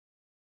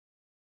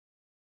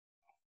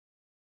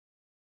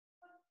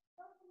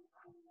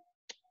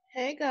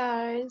Hey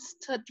guys,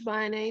 Touched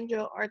by an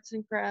Angel Arts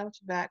and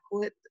Crafts back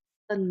with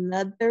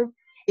another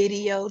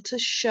video to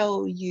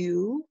show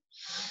you.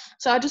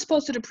 So I just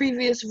posted a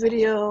previous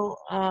video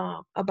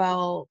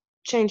about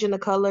changing the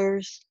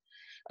colors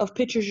of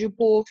pictures you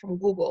pull from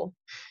Google.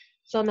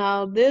 So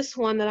now this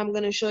one that I'm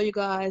going to show you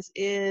guys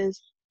is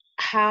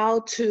how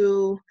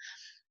to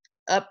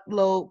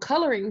upload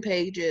coloring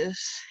pages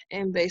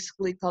and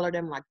basically color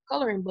them like a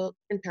coloring book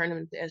and turn them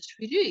into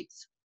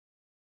SVGs.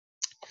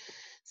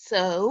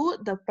 So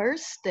the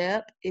first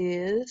step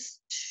is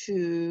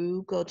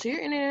to go to your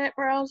internet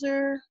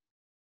browser.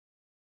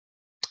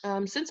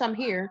 Since I'm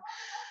here,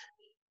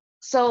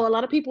 so a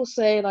lot of people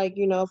say, like,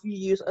 if you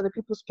use other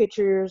people's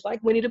pictures,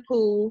 like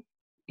Winnie-the-Pooh,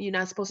 you're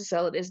not supposed to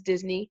sell it as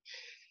Disney.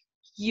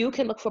 You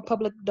can look for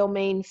public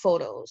domain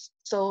photos.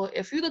 So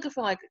if you're looking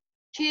for like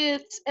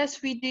kids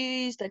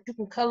SVGs that you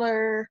can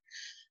color,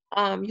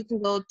 you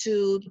can go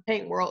to the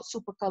Paint World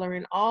Super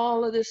Coloring.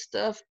 All of this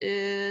stuff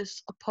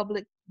is a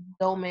public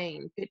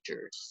domain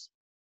pictures.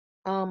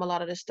 A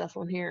lot of this stuff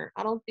on here.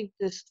 I don't think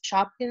this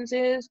Shopkins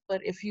is, but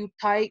if you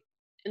type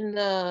in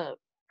the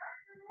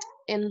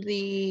on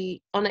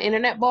the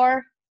internet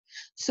bar,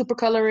 super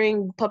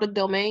coloring public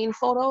domain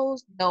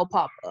photos, they'll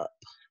pop up.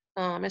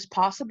 It's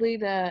possibly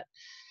that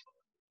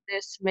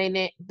this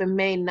may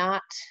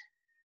not,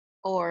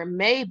 or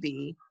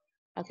maybe,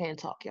 I can't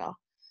talk, y'all.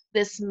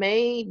 This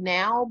may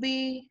now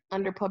be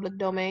under public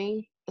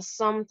domain.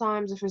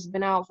 Sometimes if it's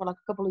been out for like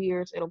a couple of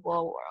years, it'll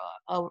go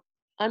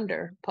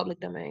under public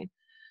domain.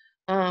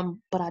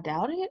 But I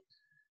doubt it.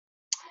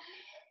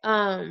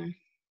 Um,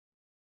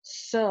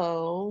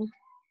 So,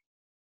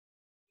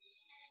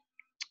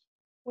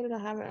 what did I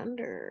have it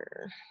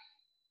under?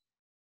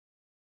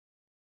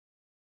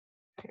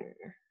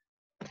 Here.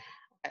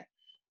 Okay.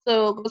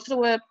 So, go to the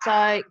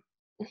website,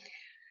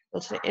 go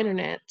to the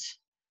internet,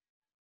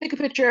 pick a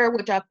picture,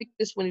 which I picked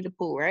this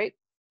Winnie-the-Pooh, right?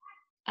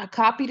 I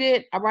copied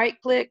it, I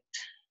right-clicked,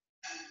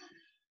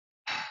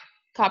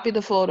 copied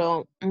the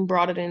photo, and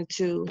brought it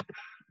into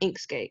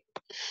Inkscape.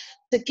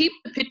 To keep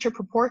the picture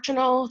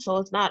proportional, so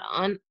it's not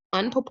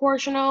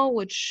unproportional,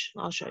 which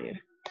I'll show you.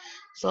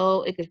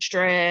 So it can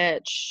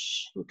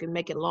stretch, you can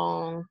make it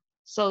long.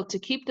 So to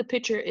keep the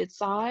picture its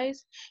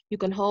size, you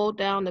can hold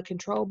down the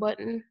control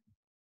button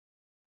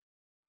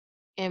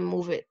and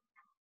move it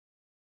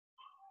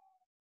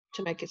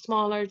to make it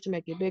smaller, to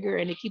make it bigger,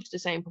 and it keeps the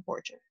same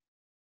proportion.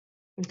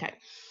 Okay.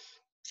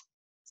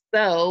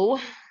 So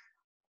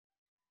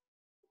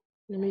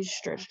let me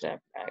stretch that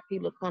back. He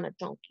look kind of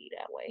chunky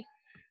that way.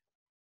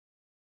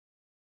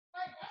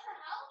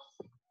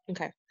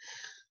 Okay.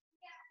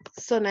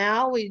 So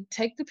now we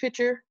take the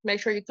picture, make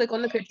sure you click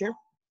on the picture,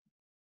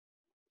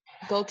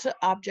 go to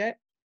object,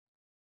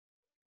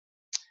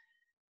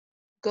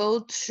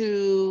 go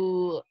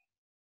to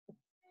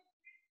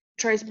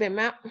trace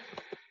bitmap.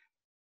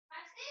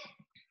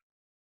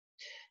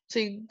 So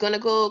you're gonna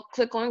go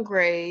click on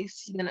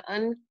grays, you're gonna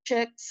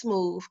uncheck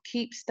smooth,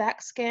 keep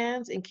stack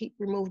scans, and keep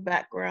remove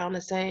background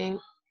the same.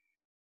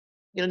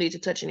 You don't need to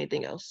touch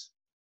anything else.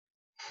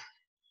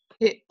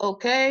 Hit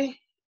OK.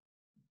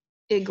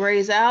 It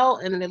grays out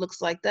and then it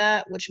looks like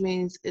that, which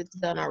means it's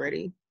done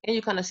already. And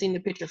you kind of seen the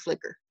picture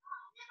flicker.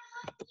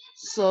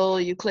 So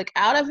you click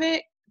out of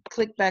it,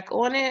 click back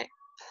on it,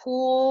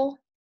 pull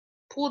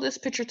this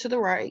picture to the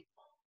right.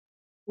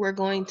 We're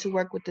going to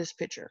work with this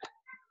picture.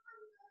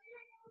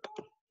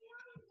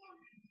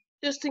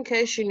 Just in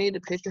case you need the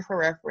picture for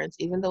reference,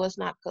 even though it's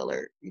not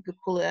colored, you could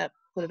pull it up,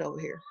 put it over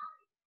here.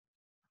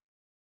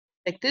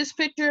 Take this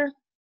picture.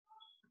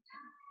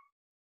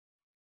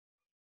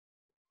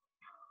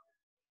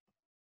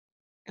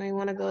 And we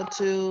want to go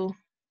to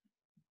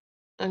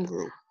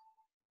ungroup.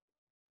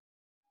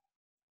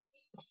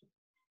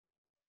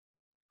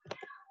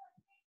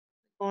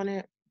 On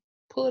it,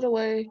 pull it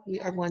away. We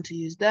are going to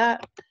use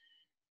that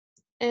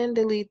and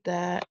delete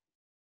that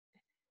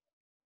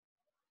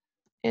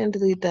and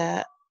delete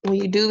that. When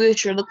you do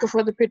this, you're looking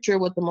for the picture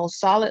with the most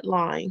solid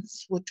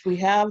lines, which we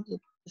have. The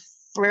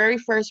very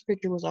first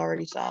picture was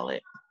already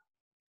solid.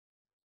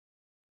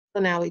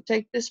 So now we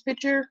take this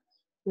picture,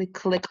 we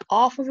click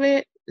off of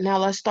it. Now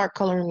let's start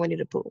coloring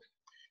Winnie-the-Pooh.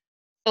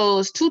 So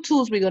there's two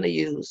tools we're going to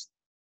use.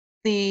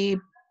 The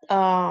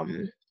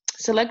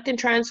select and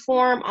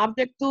transform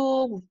object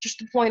tool, just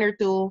the pointer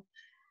tool,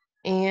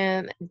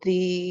 and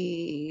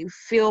the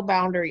fill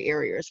boundary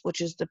areas,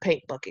 which is the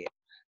paint bucket.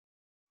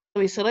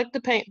 So we select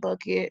the paint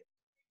bucket.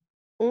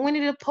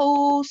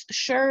 Winnie-the-Pooh's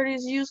shirt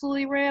is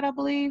usually red, I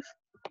believe.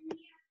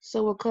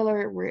 So we'll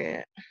color it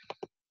red.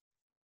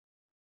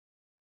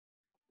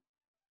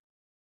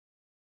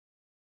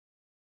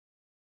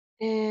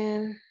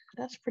 And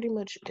that's pretty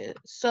much it.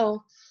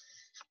 So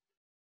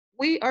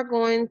we are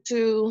going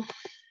to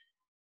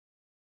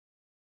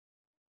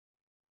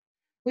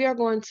what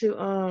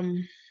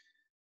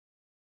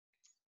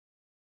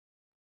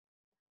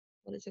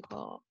is it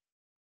called?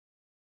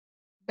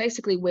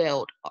 Basically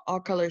weld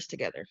our colors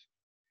together.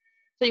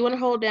 So you want to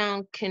hold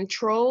down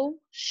Control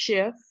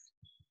Shift,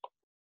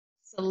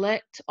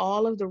 select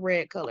all of the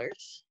red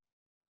colors.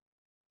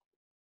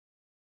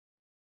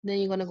 Then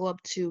you're gonna go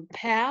up to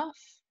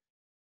Path,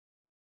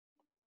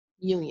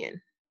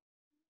 Union.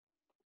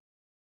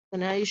 So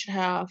now you should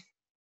have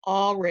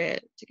all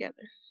red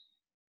together.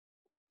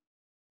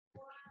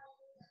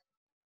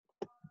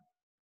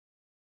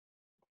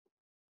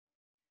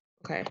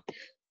 Okay.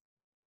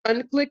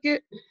 Unclick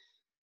it.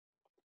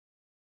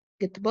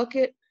 Get the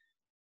bucket.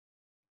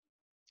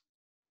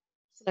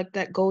 Select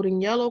that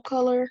golden yellow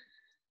color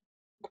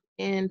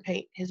and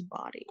paint his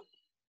body.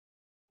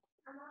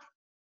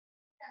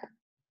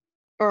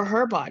 Or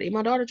her body.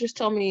 My daughter just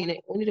told me that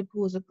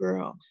Winnie-the-Pooh is a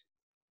girl.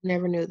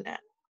 Never knew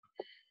that.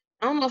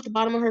 I don't know if the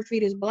bottom of her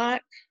feet is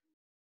black.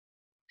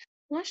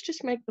 Let's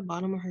just make the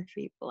bottom of her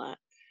feet black.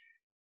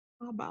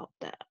 How about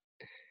that?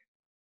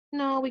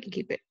 No, we can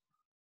keep it.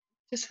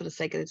 Just for the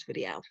sake of this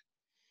video.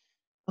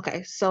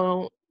 Okay,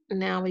 so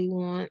now we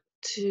want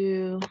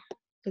to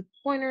the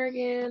pointer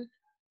again.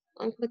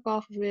 Unclick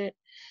off of it.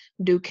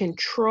 Do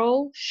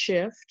Control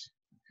Shift.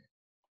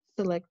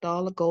 Select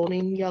all the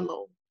golden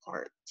yellow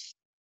parts.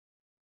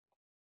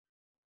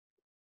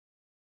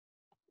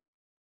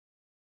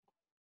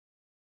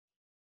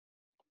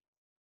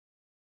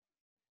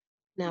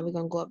 Now we're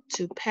gonna go up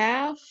to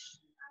Path,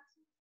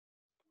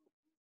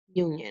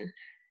 Union.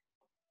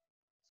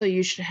 So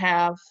you should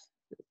have,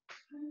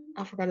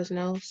 I forgot his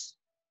nose.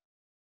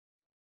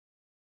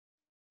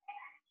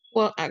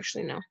 Well,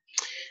 actually, no.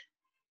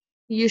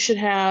 You should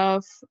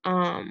have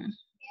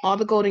all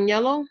the golden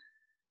yellow.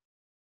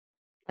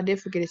 I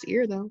did forget his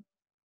ear though.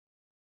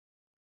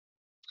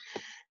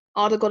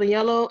 All the golden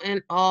yellow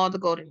and all the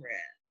golden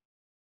red.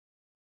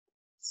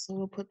 So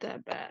we'll put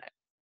that back.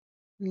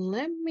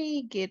 Let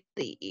me get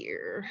the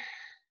ear.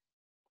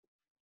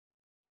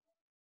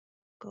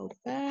 Go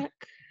back.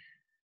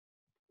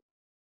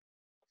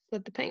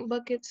 Select the paint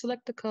bucket,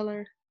 select the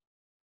color.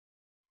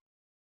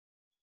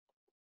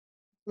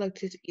 Select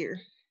his ear.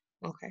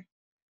 Okay.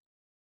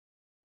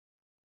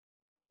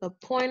 The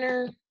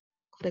pointer,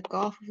 click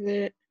off of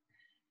it.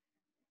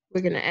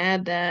 We're gonna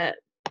add that.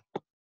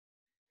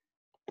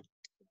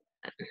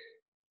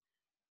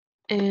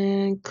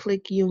 And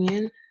click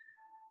Union.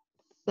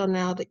 So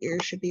now the ear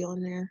should be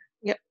on there.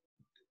 Yep.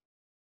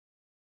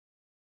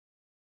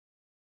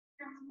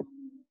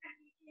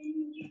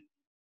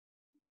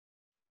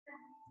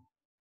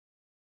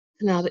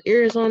 Now the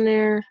ear is on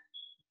there.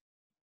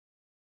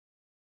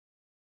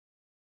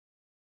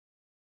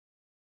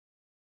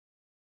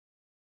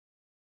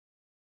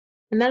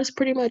 And that is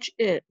pretty much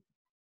it.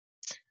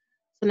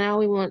 So now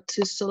we want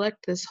to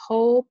select this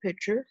whole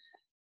picture.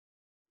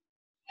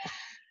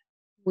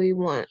 We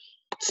want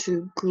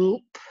to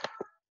group.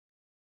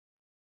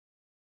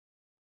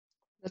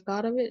 Click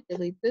out of it,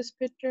 delete this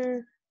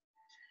picture.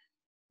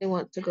 We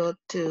want to go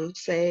to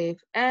Save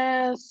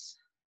As.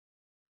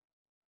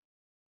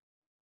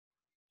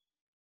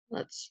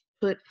 Let's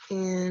put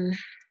in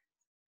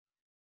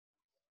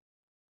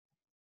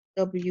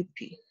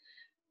WP.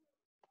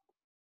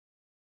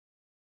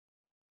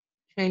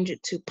 Change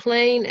it to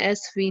plain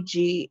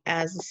SVG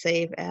as a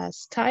save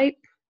as type.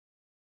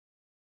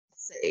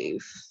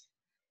 Save.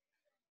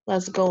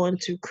 Let's go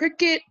into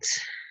Cricut.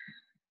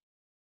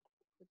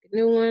 Click a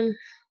new one.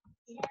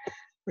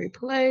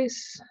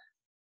 Replace.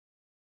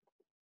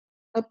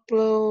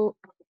 Upload.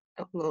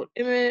 Upload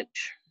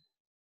image.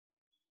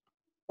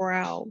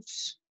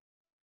 Browse.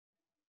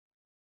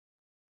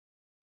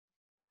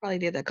 Probably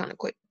did that kind of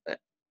quick, but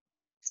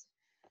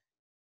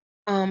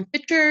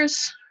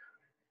pictures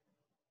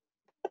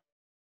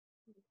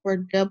for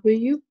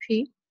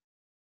WP.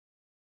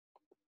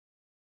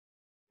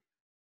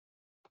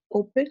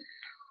 Open.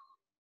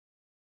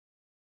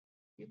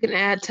 You can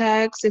add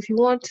tags if you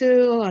want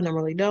to. I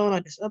normally don't. I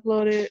just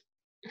upload it.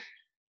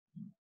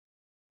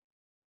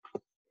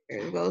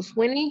 There goes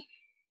Winnie.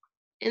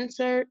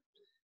 Insert.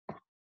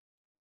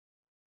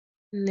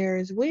 And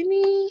there's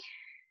Winnie.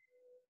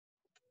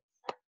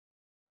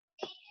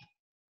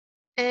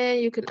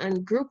 And you can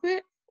ungroup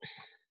it.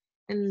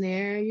 And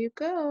there you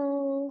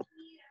go.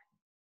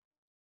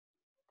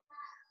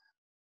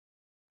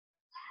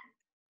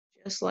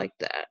 Just like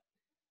that.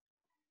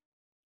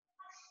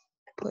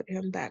 Put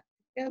him back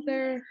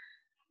together.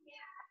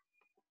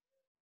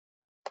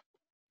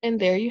 And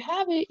there you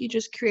have it. You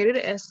just created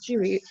an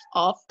SGV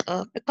off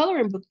of the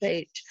coloring book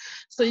page.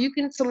 So you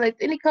can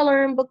select any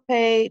coloring book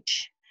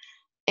page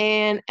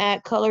and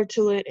add color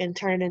to it and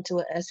turn it into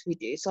an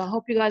SVG. So I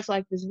hope you guys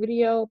like this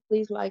video.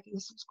 Please like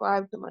and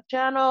subscribe to my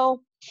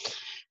channel.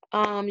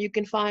 You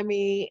can find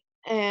me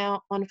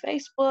on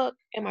Facebook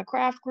in my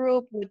craft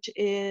group, which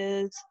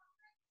is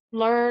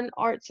Learn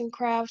Arts and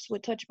Crafts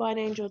with Touch by an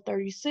Angel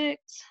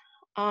 36.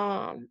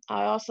 I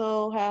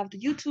also have the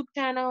YouTube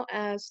channel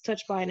as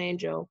Touch by an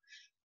Angel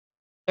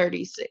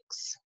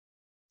 36.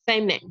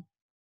 Same name.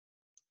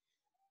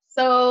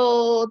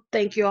 So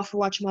thank you all for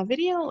watching my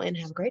video and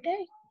have a great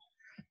day.